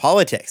local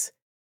politics,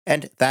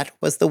 and that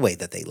was the way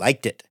that they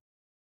liked it.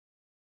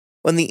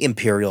 When the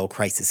imperial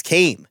crisis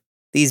came,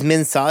 these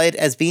men saw it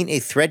as being a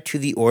threat to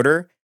the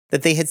order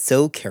that they had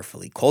so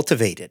carefully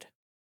cultivated.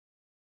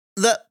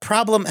 The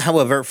problem,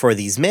 however, for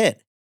these men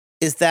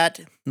is that,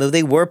 though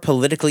they were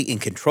politically in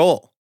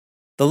control,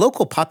 the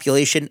local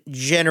population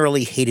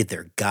generally hated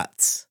their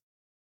guts.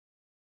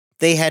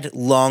 They had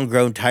long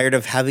grown tired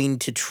of having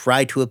to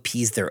try to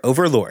appease their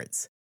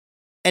overlords,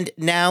 and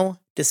now,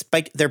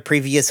 despite their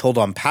previous hold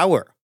on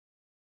power,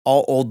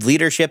 all old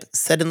leadership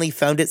suddenly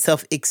found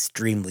itself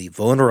extremely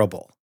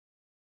vulnerable.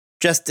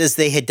 Just as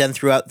they had done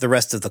throughout the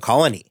rest of the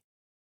colony,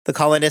 the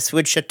colonists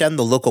would shut down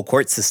the local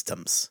court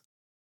systems.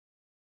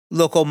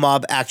 Local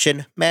mob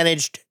action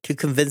managed to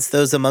convince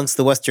those amongst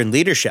the Western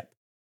leadership,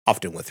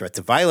 often with threats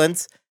of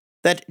violence,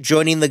 that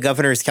joining the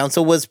governor's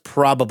council was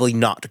probably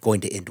not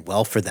going to end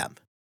well for them.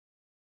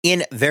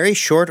 In very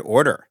short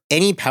order,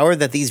 any power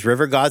that these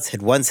river gods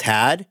had once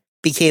had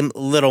became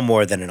little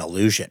more than an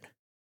illusion.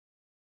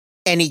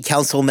 Any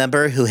council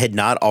member who had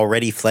not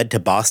already fled to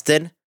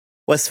Boston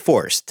was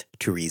forced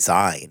to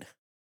resign.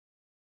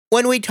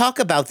 When we talk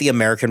about the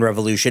American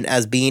Revolution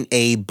as being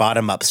a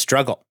bottom-up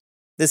struggle,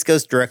 this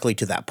goes directly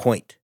to that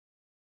point.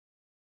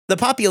 The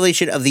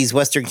population of these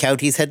western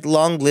counties had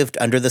long lived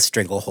under the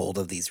stranglehold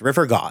of these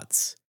river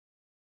gods.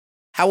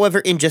 However,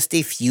 in just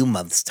a few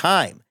months'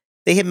 time,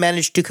 they had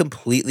managed to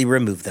completely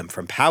remove them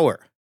from power.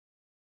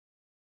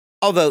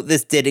 Although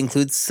this did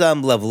include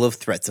some level of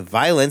threats of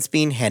violence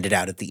being handed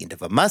out at the end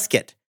of a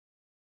musket,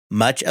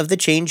 much of the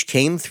change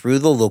came through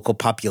the local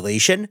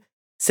population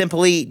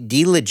simply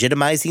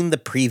delegitimizing the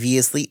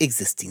previously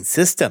existing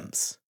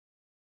systems.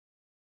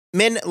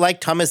 Men like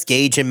Thomas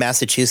Gage in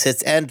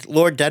Massachusetts and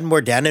Lord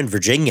Dunmore down in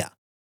Virginia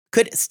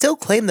could still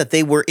claim that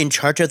they were in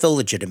charge of the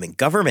legitimate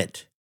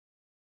government.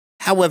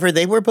 However,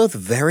 they were both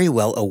very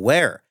well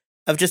aware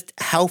of just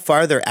how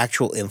far their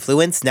actual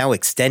influence now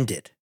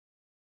extended.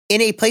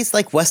 In a place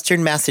like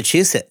Western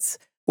Massachusetts,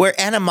 where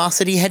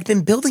animosity had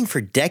been building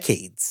for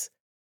decades,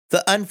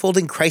 the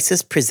unfolding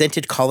crisis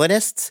presented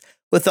colonists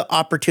with the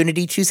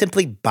opportunity to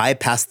simply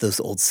bypass those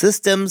old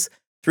systems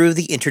through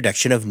the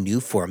introduction of new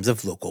forms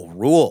of local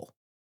rule.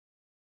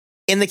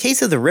 In the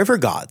case of the river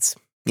gods,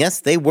 yes,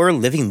 they were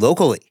living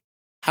locally.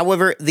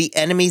 However, the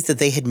enemies that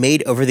they had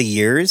made over the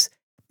years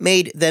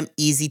made them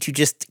easy to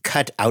just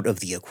cut out of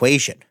the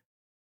equation.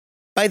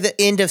 By the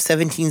end of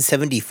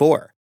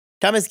 1774,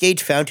 Thomas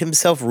Gage found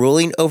himself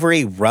ruling over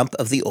a rump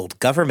of the old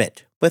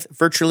government, with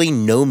virtually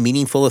no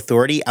meaningful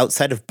authority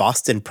outside of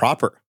Boston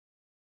proper.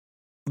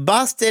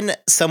 Boston,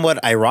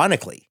 somewhat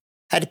ironically,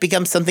 had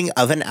become something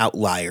of an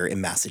outlier in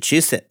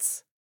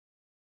Massachusetts.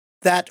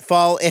 That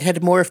fall, it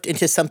had morphed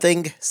into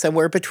something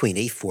somewhere between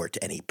a fort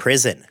and a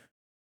prison.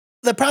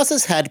 The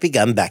process had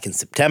begun back in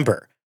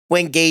September,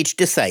 when Gage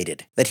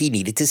decided that he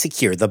needed to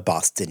secure the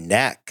Boston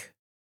Neck,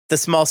 the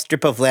small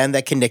strip of land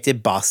that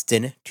connected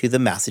Boston to the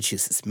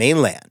Massachusetts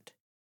mainland.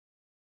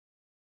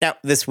 Now,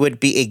 this would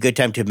be a good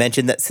time to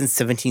mention that since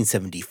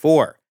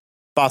 1774,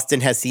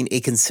 Boston has seen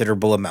a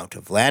considerable amount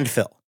of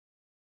landfill.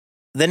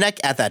 The Neck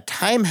at that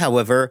time,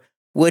 however,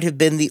 would have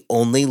been the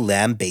only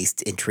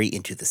land-based entry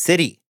into the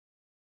city,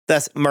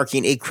 thus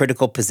marking a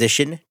critical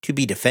position to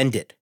be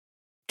defended.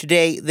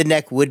 Today, the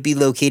Neck would be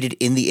located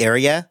in the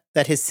area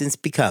that has since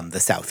become the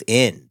South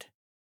End.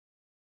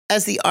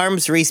 As the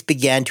arms race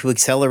began to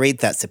accelerate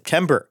that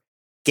September,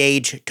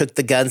 Gage took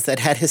the guns that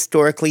had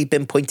historically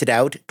been pointed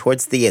out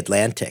towards the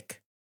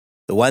Atlantic,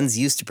 the ones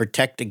used to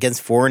protect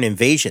against foreign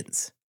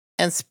invasions,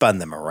 and spun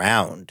them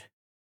around.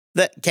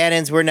 The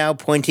cannons were now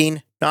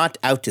pointing not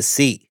out to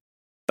sea,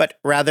 but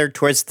rather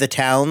towards the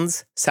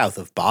towns south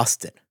of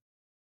Boston.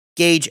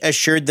 Gage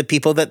assured the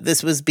people that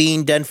this was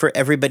being done for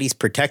everybody's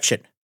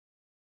protection,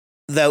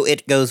 though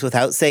it goes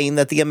without saying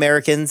that the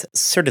Americans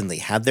certainly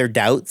had their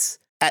doubts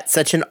at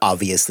such an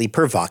obviously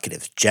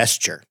provocative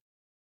gesture.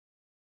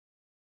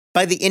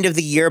 By the end of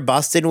the year,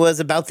 Boston was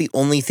about the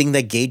only thing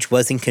that Gage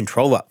was in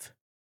control of.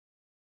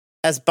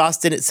 As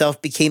Boston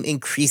itself became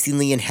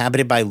increasingly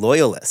inhabited by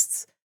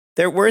loyalists,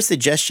 there were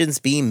suggestions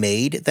being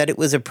made that it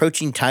was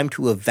approaching time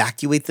to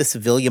evacuate the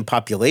civilian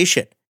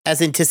population,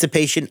 as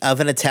anticipation of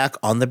an attack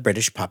on the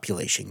British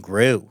population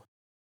grew.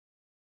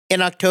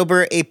 In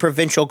October, a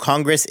provincial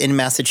congress in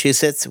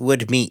Massachusetts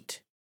would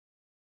meet.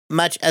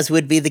 Much as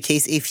would be the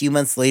case a few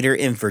months later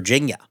in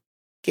Virginia,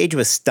 Gage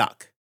was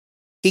stuck.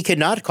 He could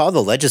not call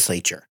the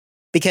legislature,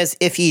 because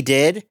if he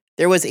did,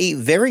 there was a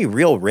very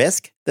real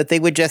risk that they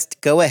would just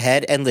go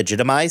ahead and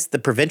legitimize the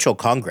provincial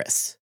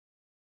congress.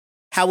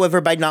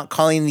 However, by not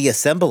calling the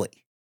assembly,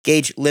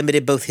 Gage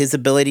limited both his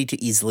ability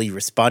to easily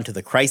respond to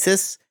the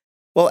crisis,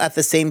 while at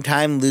the same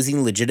time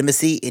losing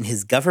legitimacy in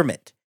his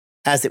government,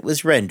 as it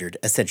was rendered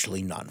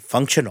essentially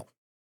non-functional.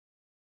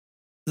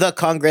 The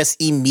Congress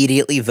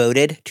immediately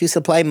voted to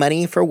supply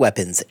money for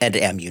weapons and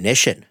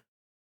ammunition.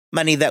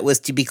 Money that was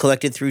to be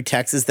collected through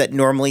taxes that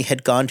normally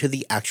had gone to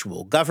the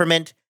actual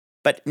government,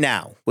 but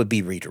now would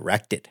be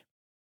redirected.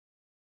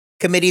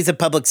 Committees of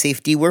public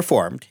safety were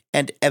formed,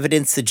 and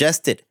evidence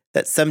suggested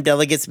that some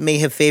delegates may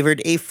have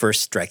favored a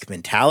first strike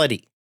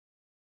mentality.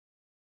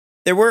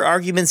 There were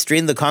arguments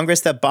during the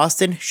Congress that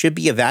Boston should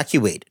be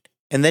evacuated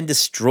and then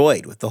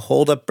destroyed with the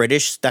holed-up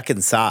British stuck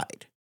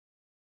inside.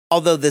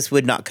 Although this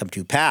would not come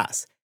to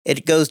pass,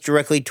 it goes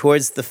directly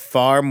towards the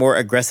far more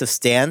aggressive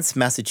stance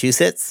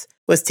Massachusetts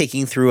was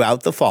taking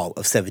throughout the fall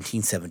of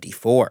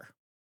 1774.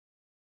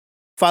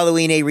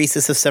 Following a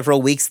recess of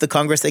several weeks, the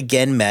Congress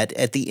again met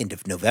at the end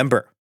of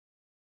November.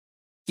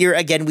 Here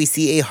again we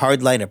see a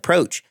hardline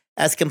approach,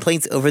 as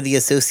complaints over the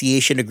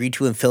association agreed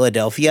to in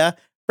Philadelphia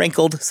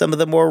rankled some of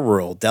the more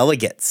rural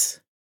delegates.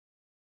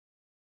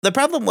 The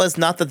problem was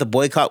not that the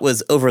boycott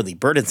was overly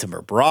burdensome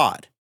or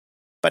broad,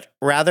 but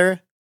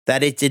rather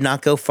that it did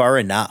not go far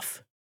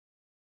enough.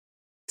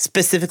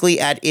 Specifically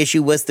at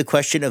issue was the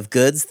question of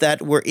goods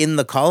that were in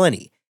the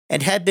colony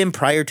and had been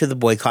prior to the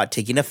boycott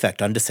taking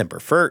effect on December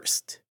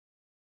 1st.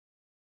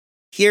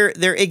 Here,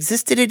 there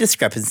existed a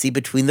discrepancy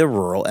between the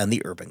rural and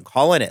the urban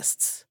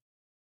colonists.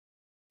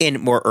 In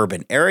more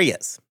urban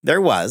areas, there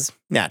was,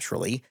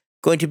 naturally,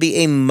 going to be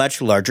a much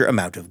larger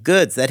amount of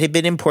goods that had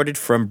been imported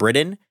from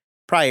Britain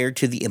prior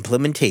to the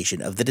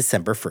implementation of the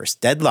December 1st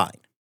deadline.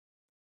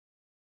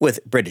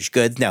 With British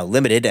goods now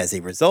limited as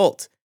a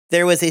result,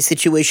 there was a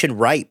situation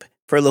ripe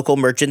for local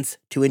merchants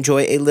to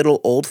enjoy a little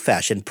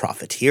old-fashioned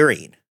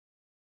profiteering.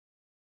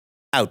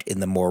 Out in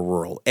the more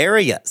rural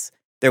areas,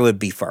 there would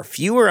be far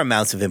fewer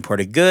amounts of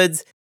imported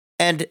goods,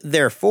 and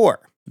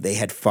therefore, they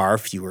had far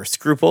fewer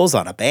scruples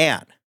on a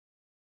ban.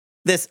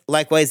 This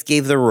likewise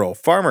gave the rural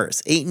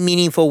farmers a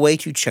meaningful way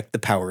to check the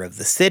power of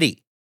the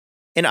city,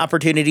 an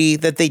opportunity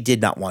that they did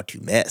not want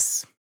to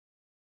miss.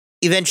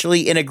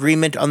 Eventually, an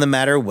agreement on the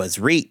matter was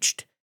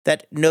reached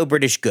that no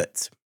British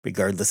goods,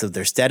 regardless of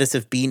their status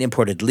of being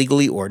imported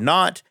legally or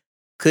not,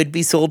 could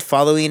be sold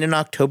following an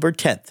October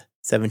 10th,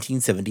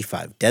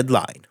 1775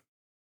 deadline.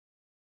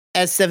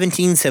 As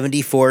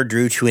 1774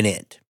 drew to an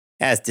end,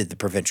 as did the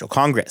Provincial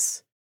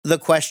Congress, the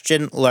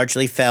question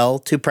largely fell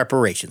to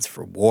preparations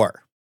for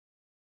war.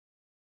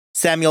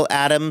 Samuel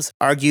Adams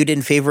argued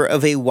in favor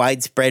of a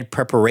widespread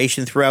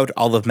preparation throughout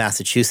all of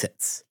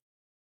Massachusetts.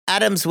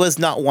 Adams was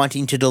not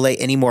wanting to delay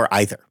any more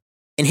either.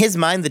 In his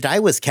mind, the die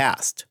was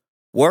cast.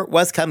 War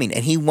was coming,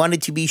 and he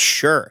wanted to be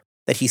sure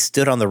that he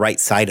stood on the right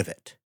side of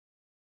it.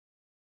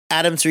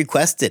 Adams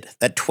requested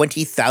that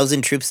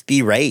 20,000 troops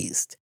be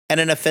raised and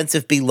an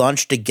offensive be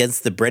launched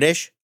against the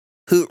British,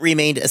 who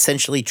remained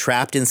essentially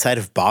trapped inside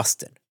of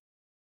Boston.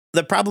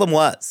 The problem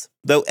was,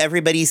 though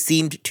everybody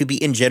seemed to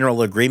be in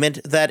general agreement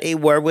that a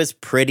war was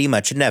pretty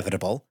much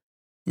inevitable,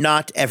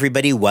 not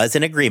everybody was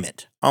in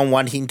agreement on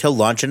wanting to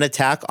launch an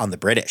attack on the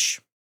British.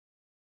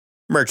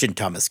 Merchant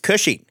Thomas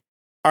Cushing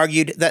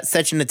argued that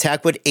such an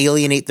attack would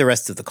alienate the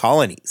rest of the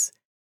colonies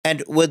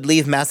and would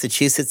leave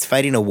Massachusetts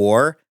fighting a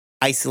war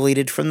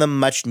isolated from the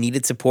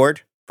much-needed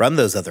support from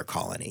those other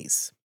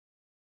colonies.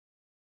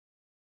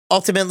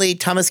 Ultimately,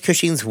 Thomas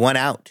Cushing's won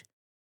out,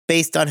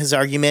 based on his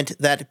argument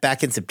that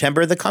back in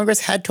September, the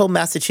Congress had told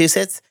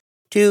Massachusetts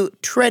to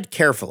tread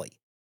carefully,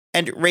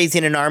 and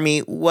raising an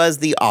army was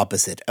the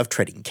opposite of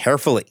treading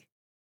carefully.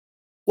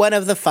 One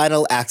of the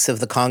final acts of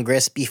the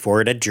Congress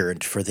before it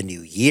adjourned for the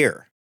new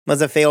year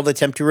was a failed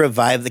attempt to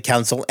revive the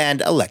council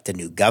and elect a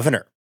new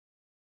governor.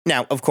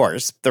 Now, of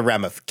course, the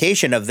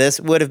ramification of this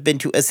would have been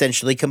to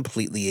essentially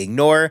completely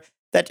ignore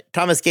that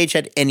Thomas Gage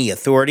had any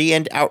authority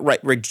and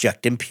outright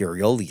reject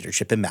imperial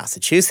leadership in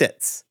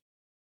Massachusetts.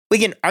 We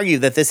can argue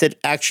that this had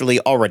actually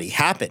already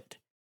happened,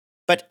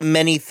 but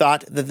many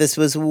thought that this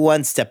was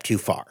one step too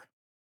far.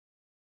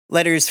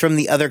 Letters from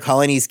the other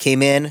colonies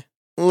came in,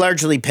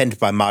 largely penned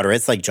by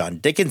moderates like John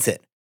Dickinson,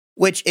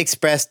 which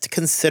expressed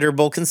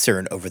considerable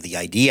concern over the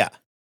idea.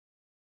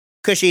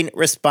 Cushing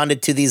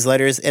responded to these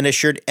letters and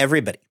assured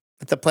everybody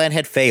that the plan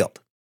had failed.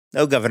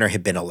 No governor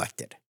had been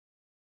elected.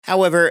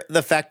 However,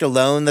 the fact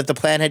alone that the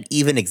plan had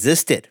even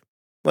existed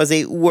was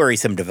a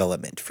worrisome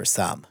development for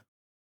some.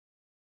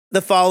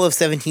 The fall of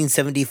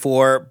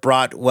 1774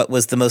 brought what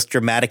was the most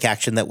dramatic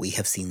action that we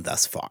have seen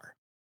thus far.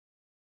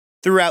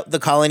 Throughout the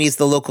colonies,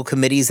 the local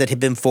committees that had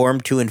been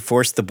formed to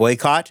enforce the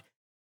boycott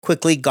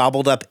quickly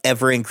gobbled up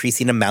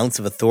ever-increasing amounts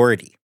of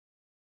authority.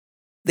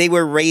 They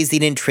were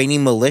raising and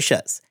training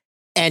militias,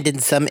 and in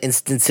some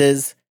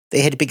instances,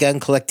 they had begun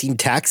collecting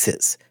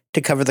taxes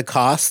to cover the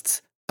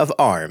costs of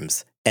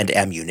arms and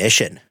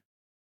ammunition.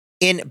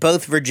 In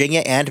both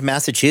Virginia and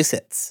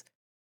Massachusetts,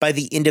 by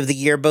the end of the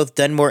year, both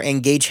Dunmore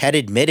and Gage had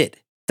admitted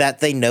that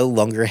they no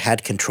longer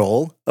had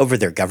control over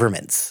their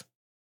governments.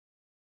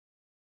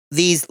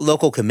 These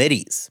local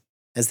committees,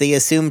 as they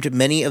assumed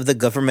many of the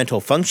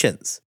governmental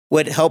functions,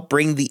 would help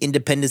bring the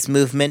independence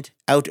movement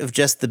out of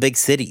just the big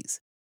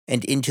cities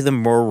and into the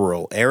more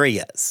rural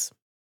areas.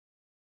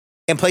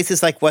 In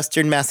places like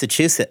western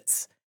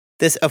Massachusetts,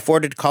 this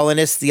afforded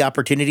colonists the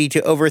opportunity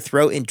to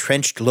overthrow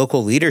entrenched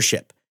local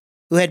leadership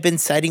who had been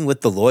siding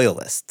with the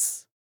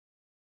Loyalists.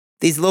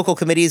 These local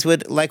committees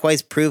would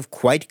likewise prove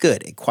quite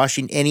good at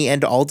quashing any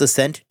and all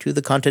dissent to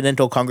the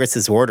Continental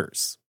Congress's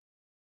orders.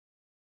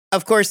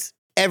 Of course,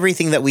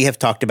 everything that we have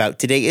talked about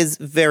today is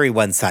very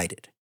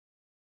one-sided.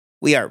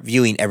 We are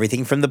viewing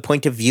everything from the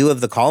point of view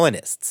of the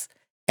colonists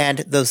and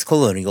those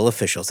colonial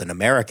officials in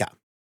America.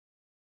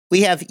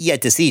 We have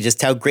yet to see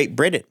just how Great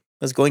Britain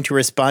was going to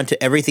respond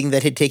to everything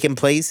that had taken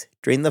place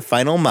during the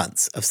final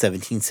months of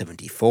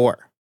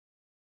 1774.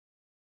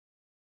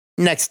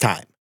 Next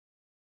time,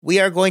 we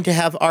are going to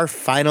have our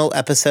final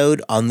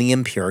episode on the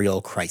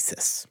imperial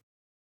crisis.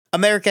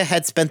 America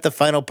had spent the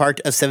final part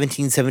of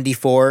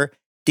 1774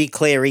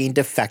 declaring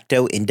de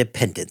facto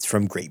independence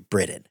from Great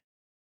Britain.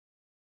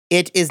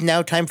 It is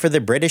now time for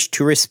the British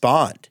to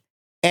respond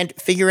and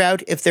figure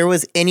out if there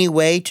was any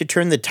way to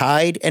turn the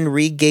tide and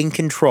regain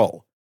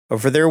control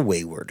over their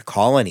wayward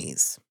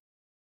colonies.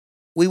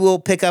 We will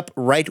pick up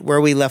right where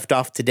we left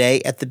off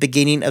today at the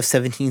beginning of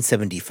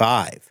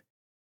 1775,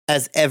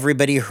 as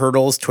everybody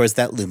hurtles towards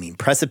that looming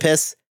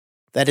precipice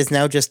that is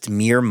now just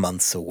mere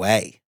months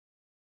away.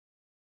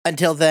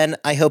 Until then,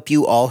 I hope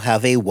you all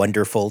have a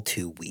wonderful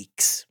 2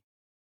 weeks.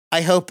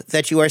 I hope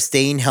that you are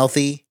staying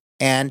healthy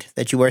and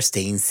that you are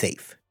staying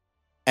safe.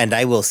 And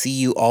I will see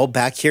you all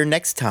back here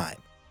next time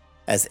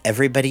as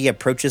everybody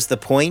approaches the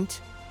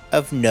point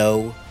of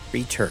no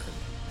return.